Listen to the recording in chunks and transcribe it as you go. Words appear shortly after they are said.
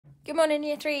Good morning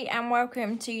Year 3 and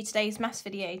welcome to today's maths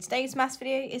video. Today's maths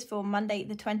video is for Monday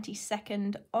the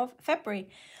 22nd of February.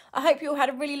 I hope you all had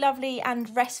a really lovely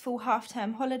and restful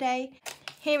half-term holiday.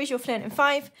 Here is your Fluent in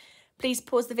 5. Please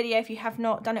pause the video if you have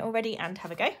not done it already and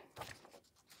have a go.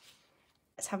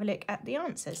 Let's have a look at the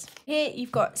answers. Here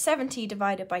you've got 70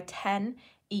 divided by 10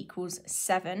 equals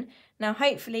 7. Now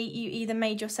hopefully you either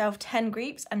made yourself 10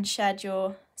 groups and shared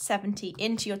your 70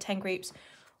 into your 10 groups,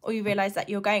 or you realise that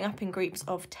you're going up in groups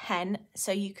of 10,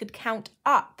 so you could count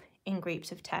up in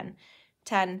groups of 10.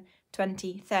 10,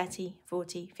 20, 30,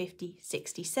 40, 50,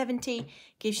 60, 70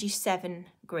 gives you 7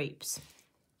 groups.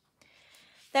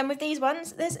 Then with these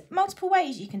ones, there's multiple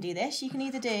ways you can do this. You can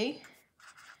either do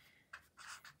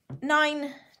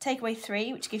 9 take away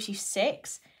 3, which gives you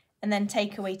 6, and then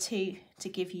take away 2 to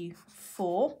give you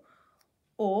 4.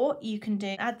 Or you can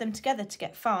do add them together to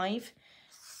get 5.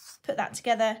 Put that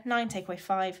together, 9 take away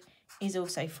 5 is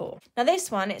also 4. Now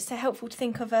this one, it's so helpful to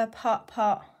think of a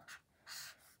part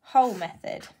whole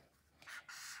method.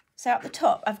 So at the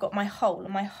top, I've got my whole,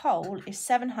 and my whole is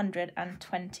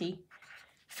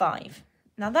 725.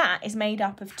 Now that is made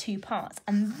up of 2 parts,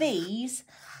 and these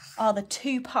are the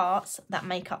 2 parts that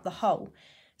make up the whole.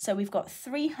 So we've got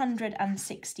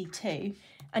 362,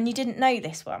 and you didn't know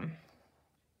this one.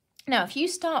 Now, if you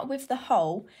start with the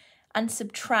whole and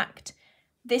subtract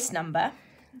this number,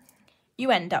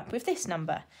 you end up with this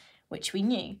number, which we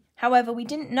knew. However, we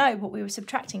didn't know what we were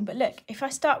subtracting, but look, if I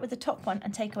start with the top one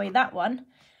and take away that one,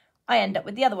 I end up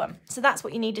with the other one. So that's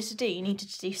what you needed to do. You needed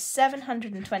to do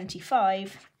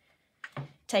 725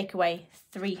 take away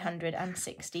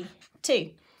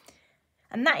 362.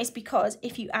 And that is because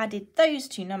if you added those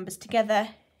 2 numbers together,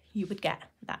 you would get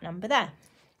that number there.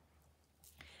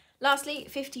 Lastly,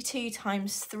 52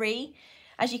 times 3.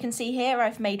 As you can see here,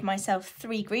 I've made myself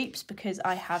 3 groups because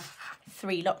I have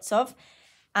 3 lots of,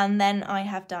 and then I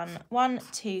have done 1,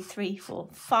 2, 3, 4,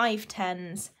 5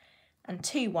 10s and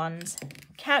 2 1s,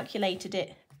 calculated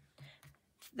it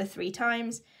the 3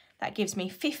 times. That gives me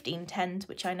 15 10s,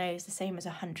 which I know is the same as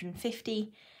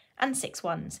 150, and 6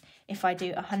 1s. If I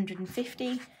do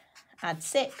 150, add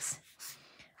 6,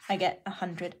 I get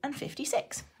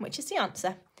 156, which is the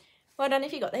answer. Well done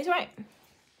if you got those right.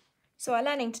 So our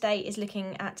learning today is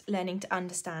looking at learning to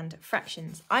understand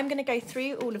fractions. I'm going to go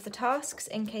through all of the tasks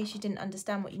in case you didn't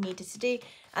understand what you needed to do,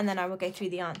 and then I will go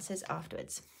through the answers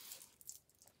afterwards.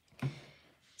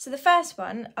 So the first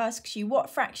one asks you what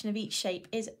fraction of each shape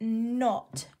is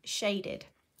not shaded.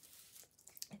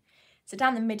 So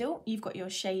down the middle, you've got your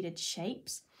shaded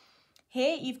shapes.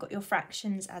 Here you've got your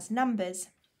fractions as numbers.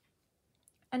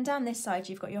 And down this side,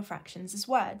 you've got your fractions as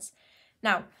words.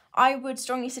 Now, I would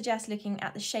strongly suggest looking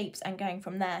at the shapes and going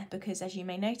from there, because as you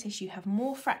may notice, you have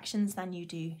more fractions than you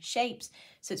do shapes,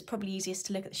 so it's probably easiest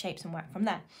to look at the shapes and work from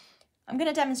there. I'm going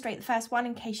to demonstrate the first one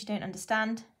in case you don't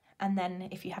understand, and then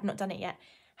if you have not done it yet,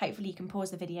 hopefully you can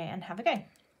pause the video and have a go.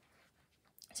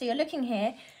 So you're looking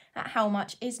here at how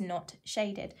much is not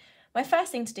shaded. My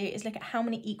first thing to do is look at how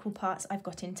many equal parts I've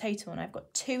got in total, and I've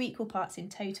got 2 equal parts in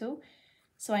total.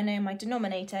 So I know my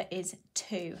denominator is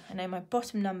 2. I know my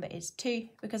bottom number is 2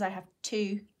 because I have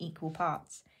 2 equal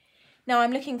parts. Now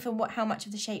I'm looking for how much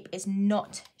of the shape is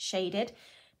not shaded.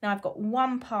 Now I've got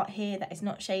 1 part here that is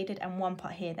not shaded and 1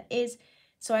 part here that is.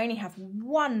 So I only have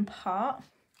 1 part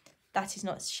that is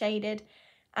not shaded,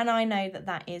 and I know that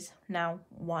that is now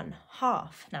 1/2.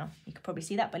 Now you could probably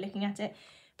see that by looking at it,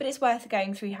 but it's worth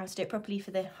going through how to do it properly for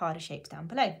the harder shapes down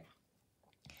below.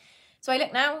 So I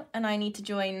look now and I need to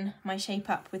join my shape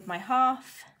up with my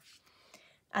half,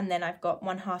 and then I've got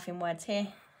 1/2 in words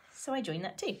here, so I join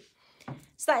that too.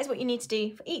 So that is what you need to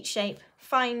do for each shape.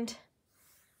 Find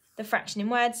the fraction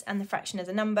in words and the fraction as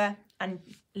a number and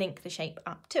link the shape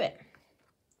up to it.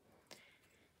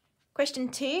 Question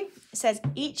 2 says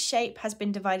each shape has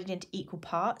been divided into equal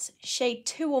parts. Shade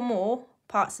 2 or more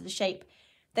parts of the shape,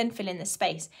 then fill in the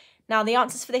space. Now the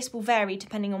answers for this will vary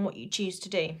depending on what you choose to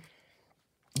do.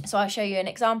 So I'll show you an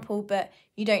example, but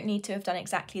you don't need to have done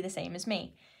exactly the same as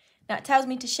me. Now it tells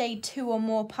me to shade 2 or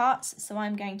more parts, so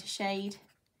I'm going to shade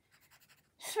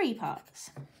 3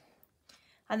 parts.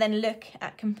 And then look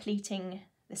at completing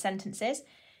the sentences.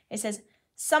 It says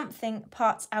something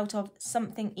parts out of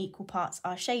something equal parts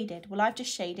are shaded. Well, I've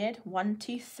just shaded 1,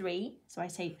 2, 3. So I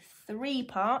say 3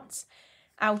 parts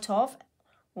out of,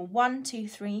 well, 1, 2,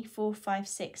 3, 4, 5,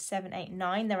 6, 7, 8,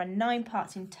 9. There are 9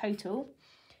 parts in total.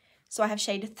 So I have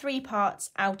shaded 3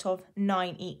 parts out of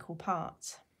 9 equal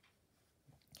parts.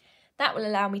 That will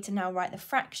allow me to now write the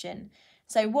fraction.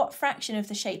 So what fraction of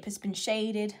the shape has been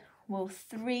shaded? Well,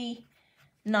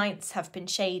 3/9 have been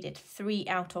shaded, 3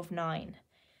 out of 9.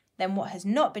 Then what has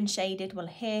not been shaded, well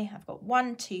here I've got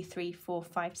 1, 2, 3, 4,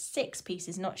 5, 6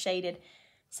 pieces not shaded.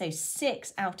 So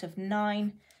 6 out of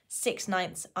 9,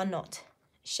 6/9 are not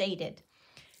shaded.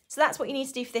 So that's what you need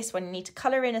to do for this one. You need to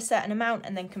colour in a certain amount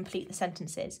and then complete the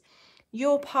sentences.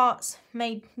 Your parts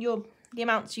may, the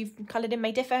amounts you've coloured in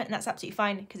may differ, and that's absolutely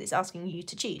fine because it's asking you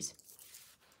to choose.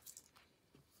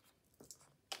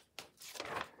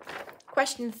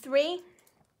 Question 3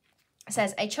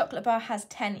 says a chocolate bar has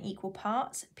 10 equal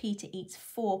parts. Peter eats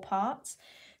 4 parts.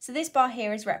 So this bar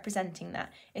here is representing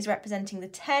that, is representing the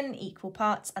 10 equal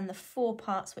parts and the 4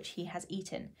 parts which he has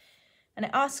eaten. And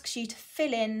it asks you to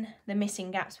fill in the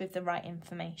missing gaps with the right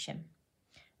information.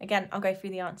 Again, I'll go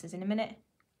through the answers in a minute.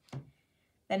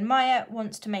 Then Maya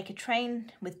wants to make a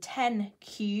train with 10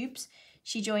 cubes.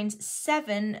 She joins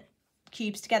 7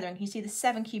 cubes together, and you see the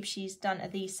 7 cubes she's done are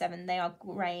these 7. They are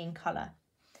grey in colour.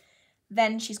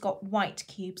 Then she's got white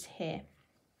cubes here.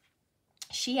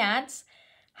 She adds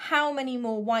how many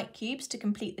more white cubes to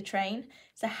complete the train.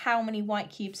 So how many white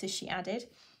cubes has she added?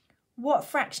 What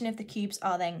fraction of the cubes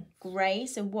are then grey?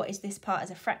 So what is this part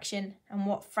as a fraction? And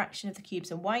what fraction of the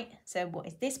cubes are white? So what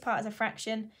is this part as a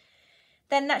fraction?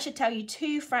 Then that should tell you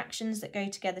 2 fractions that go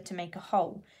together to make a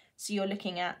whole. So you're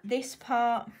looking at this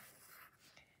part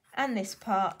and this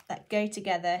part that go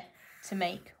together to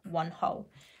make one whole.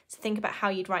 So think about how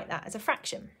you'd write that as a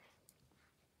fraction.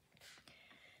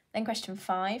 Then question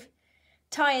 5.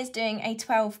 Ty is doing a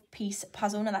 12-piece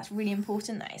puzzle. Now that's really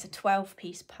important. That is a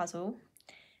 12-piece puzzle,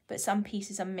 but some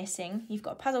pieces are missing. You've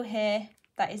got a puzzle here,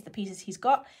 that is the pieces he's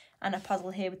got, and a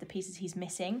puzzle here with the pieces he's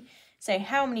missing. So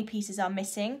how many pieces are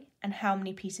missing and how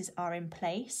many pieces are in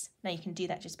place? Now you can do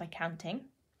that just by counting.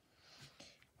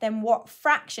 Then what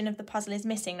fraction of the puzzle is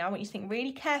missing? Now I want you to think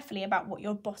really carefully about what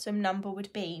your bottom number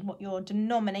would be, what your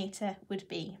denominator would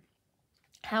be.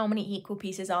 How many equal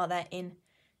pieces are there in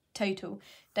total?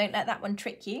 Don't let that one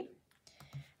trick you.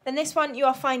 Then this one, you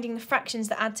are finding the fractions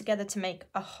that add together to make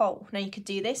a whole. Now you could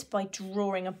do this by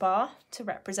drawing a bar to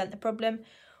represent the problem,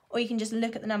 or you can just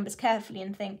look at the numbers carefully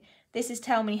and think, this is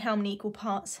telling me how many equal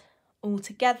parts all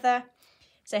together,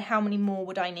 so how many more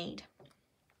would I need?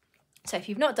 So if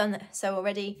you've not done so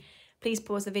already, please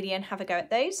pause the video and have a go at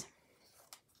those.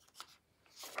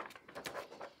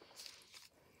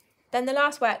 Then the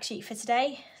last worksheet for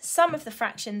today, some of the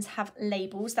fractions have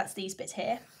labels, that's these bits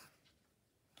here.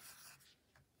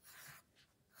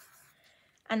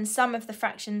 And some of the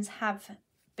fractions have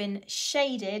been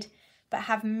shaded but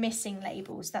have missing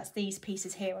labels, that's these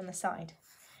pieces here on the side.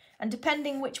 And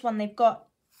depending which one they've got,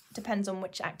 depends on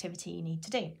which activity you need to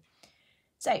do.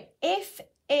 So if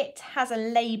it has a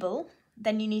label,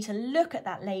 then you need to look at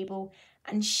that label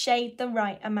and shade the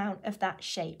right amount of that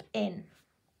shape in.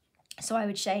 So I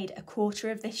would shade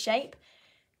 1/4 of this shape,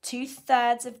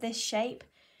 2/3 of this shape,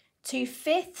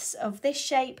 2/5 of this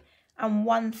shape, and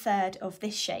 1/3 of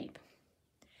this shape.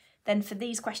 Then for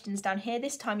these questions down here,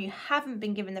 this time you haven't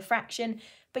been given the fraction,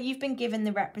 but you've been given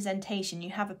the representation.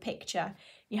 You have a picture.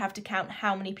 You have to count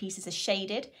how many pieces are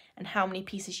shaded and how many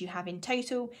pieces you have in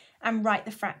total, and write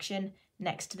the fraction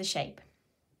next to the shape.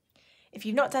 If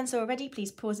you've not done so already,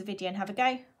 please pause the video and have a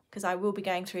go, because I will be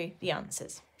going through the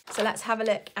answers. So let's have a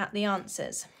look at the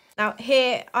answers. Now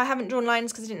here, I haven't drawn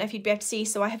lines because I didn't know if you'd be able to see,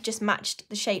 so I have just matched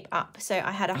the shape up. So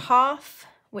I had a half,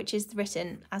 which is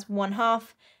written as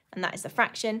 1/2, and that is the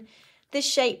fraction. This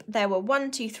shape, there were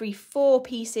 1, 2, 3, 4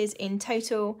 pieces in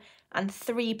total, and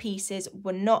 3 pieces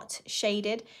were not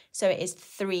shaded, so it is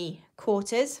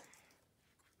 3/4.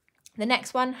 The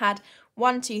next one had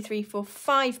 1, 2, 3, 4,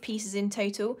 5 pieces in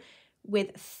total,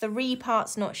 with 3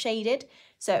 parts not shaded,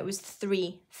 so it was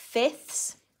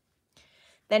 3/5.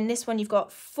 Then this one, you've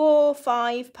got 4,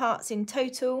 5 parts in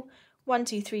total, 1,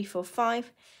 2, 3, 4,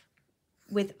 5,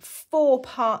 with 4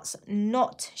 parts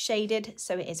not shaded,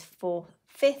 so it is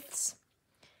 4/5.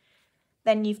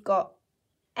 Then you've got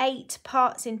 8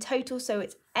 parts in total, so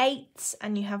it's 8,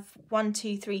 and you have 1,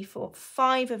 2, 3, 4,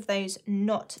 5 of those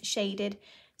not shaded,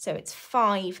 so it's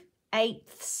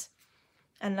 5/8.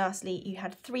 And lastly, you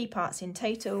had 3 parts in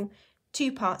total,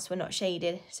 2 parts were not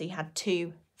shaded, so you had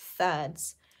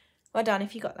 2/3. Well done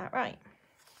if you got that right.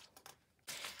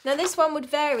 Now this one would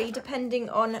vary depending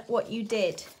on what you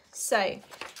did. So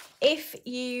if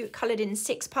you coloured in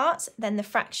 6 parts, then the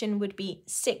fraction would be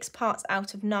 6 parts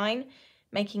out of 9,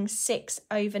 making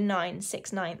 6/9,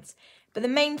 6/9. But the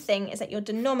main thing is that your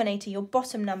denominator, your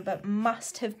bottom number,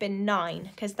 must have been 9,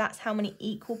 because that's how many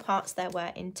equal parts there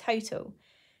were in total.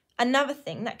 Another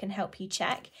thing that can help you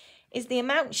check is the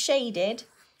amount shaded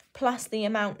plus the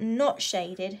amount not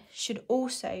shaded should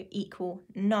also equal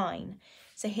 9.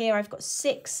 So here I've got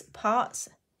 6 parts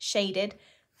shaded,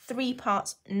 3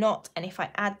 parts not, and if I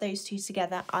add those two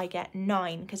together, I get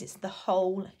 9 because it's the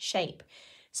whole shape.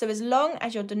 So as long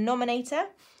as your denominator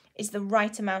is the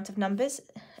right amount of numbers,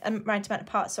 right amount of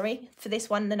parts, sorry, for this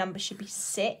one, the number should be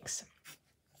 6.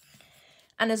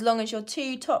 And as long as your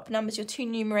two top numbers, your two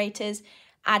numerators,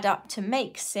 add up to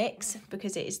make 6,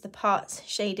 because it is the parts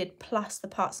shaded plus the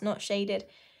parts not shaded,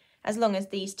 as long as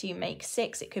these two make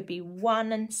 6, it could be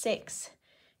 1 and 6,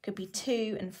 could be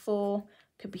 2 and 4,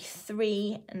 could be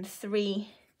 3 and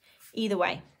 3, either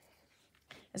way.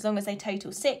 As long as they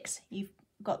total 6, you've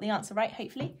got the answer right,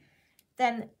 hopefully.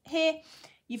 Then here,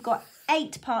 you've got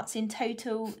 8 parts in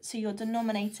total, so your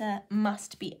denominator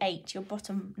must be 8. Your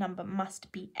bottom number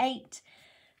must be 8.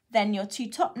 Then your two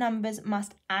top numbers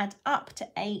must add up to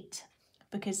 8,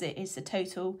 because it is the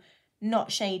total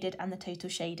not shaded and the total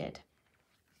shaded.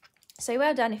 So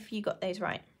well done if you got those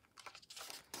right.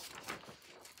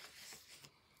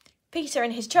 Peter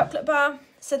and his chocolate bar.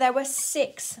 So there were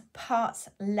 6 parts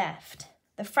left.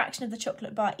 The fraction of the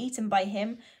chocolate bar eaten by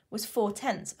him was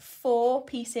 4/10. 4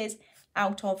 pieces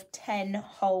out of 10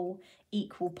 whole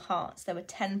equal parts. There were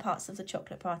 10 parts of the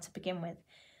chocolate bar to begin with.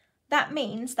 That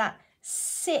means that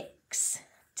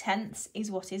 6/10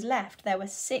 is what is left. There were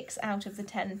 6 out of the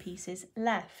 10 pieces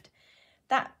left.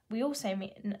 That we also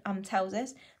tells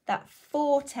us that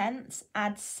 4/10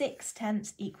 add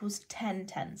 6/10 equals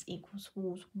 10/10 equals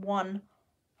 1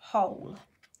 whole.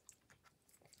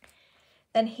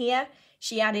 Then here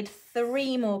she added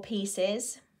 3 more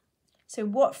pieces. So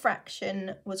what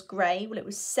fraction was grey? Well, it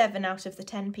was 7 out of the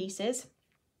 10 pieces.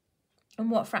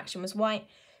 And what fraction was white?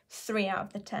 3 out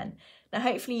of the 10. Now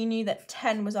hopefully you knew that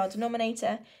 10 was our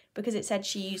denominator, because it said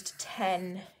she used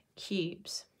 10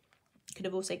 cubes. You could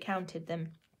have also counted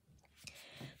them.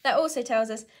 That also tells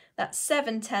us that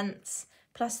 7/10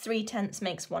 plus 3/10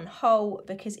 makes 1 whole,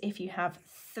 because if you have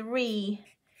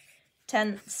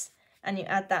 3/10 and you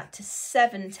add that to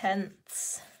 7/10,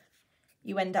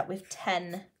 you end up with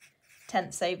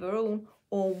 10/10 overall,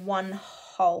 or 1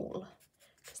 whole,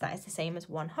 because that is the same as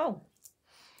 1 whole.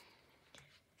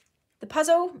 The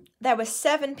puzzle, there were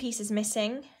 7 pieces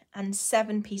missing and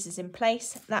 7 pieces in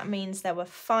place. That means there were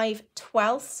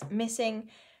 5/12 missing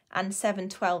and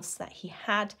 7/12 that he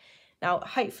had. Now,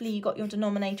 hopefully you got your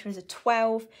denominator as a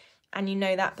 12, and you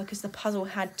know that because the puzzle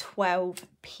had 12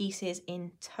 pieces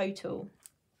in total.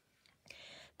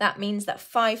 That means that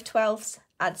 5/12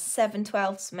 adds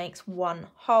 7/12 makes 1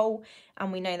 whole,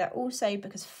 and we know that also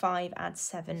because 5 adds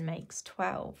 7 makes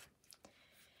 12.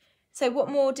 So what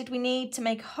more did we need to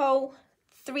make a whole?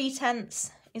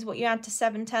 3/10 is what you add to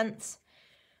 7/10.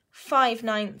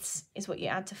 5/9 is what you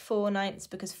add to 4/9,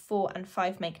 because 4 and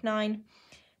 5 make 9.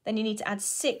 Then you need to add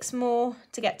 6 more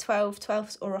to get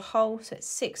 12/12 or a whole, so it's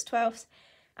 6/12.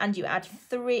 And you add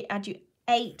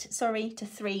 8 to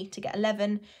 3 to get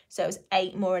 11. So it was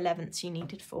 8 more 11ths you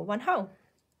needed for 1 whole.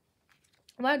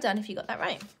 Well done if you got that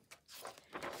right.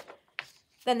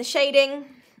 Then the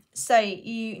shading. So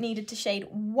you needed to shade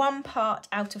 1 part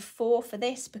out of 4 for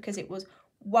this, because it was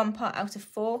 1 part out of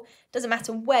 4. Doesn't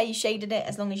matter where you shaded it,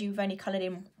 as long as you've only coloured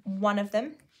in 1 of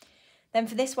them. Then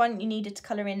for this one, you needed to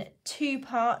colour in 2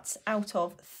 parts out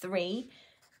of 3.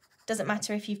 Doesn't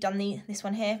matter if you've done this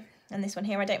one here and this one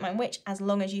here, I don't mind which, as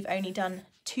long as you've only done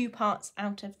 2 parts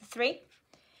out of the 3.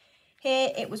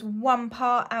 Here it was 1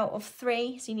 part out of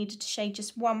 3, so you needed to shade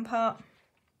just 1 part.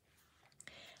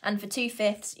 And for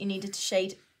 2/5, you needed to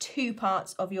shade 2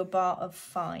 parts of your bar of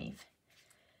 5.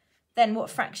 Then what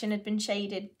fraction had been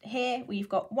shaded here? We've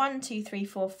got 1, 2, 3,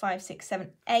 4, 5, 6,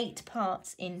 7, 8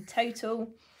 parts in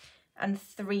total, and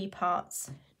 3 parts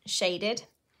shaded.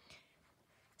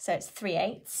 So it's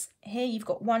 3/8. Here you've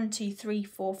got 1, 2, 3,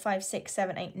 4, 5, 6,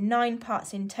 7, 8, 9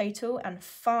 parts in total, and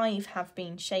 5 have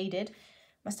been shaded.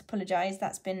 Must apologise,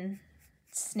 that's been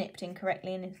snipped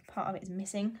incorrectly and part of it is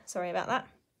missing. Sorry about that.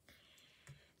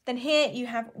 Then here you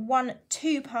have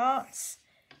 2 parts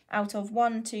out of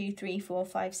 1, 2, 3, 4,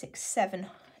 5, 6, 7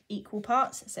 equal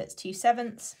parts, so it's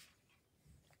 2/7.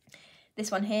 This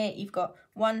one here, you've got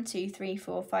 1, 2, 3,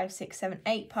 4, 5, 6, 7,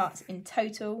 8 parts in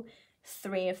total.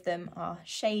 3 of them are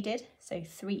shaded, so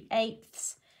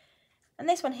 3/8. And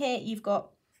this one here, you've got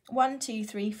 1, 2,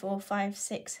 3, 4, 5,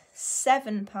 6,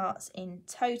 7 parts in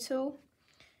total.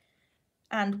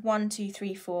 And 1, 2,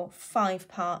 3, 4, 5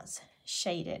 parts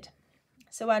shaded.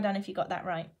 So well done if you got that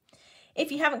right.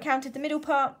 If you haven't counted the middle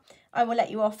part, I will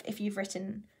let you off if you've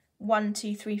written 1,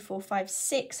 2, 3, 4, 5,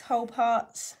 6 whole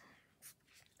parts,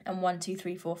 and 1, 2,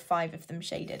 3, 4, 5 of them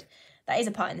shaded. That is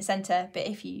a part in the centre, but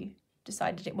if you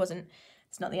decided it wasn't,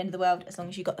 it's not the end of the world, as long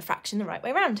as you got the fraction the right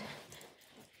way around.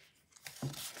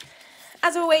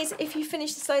 As always, if you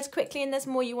finish the slides quickly and there's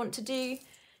more you want to do,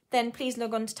 then please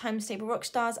log on to Times Table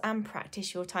Rockstars and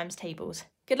practice your times tables.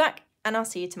 Good luck, and I'll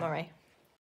see you tomorrow.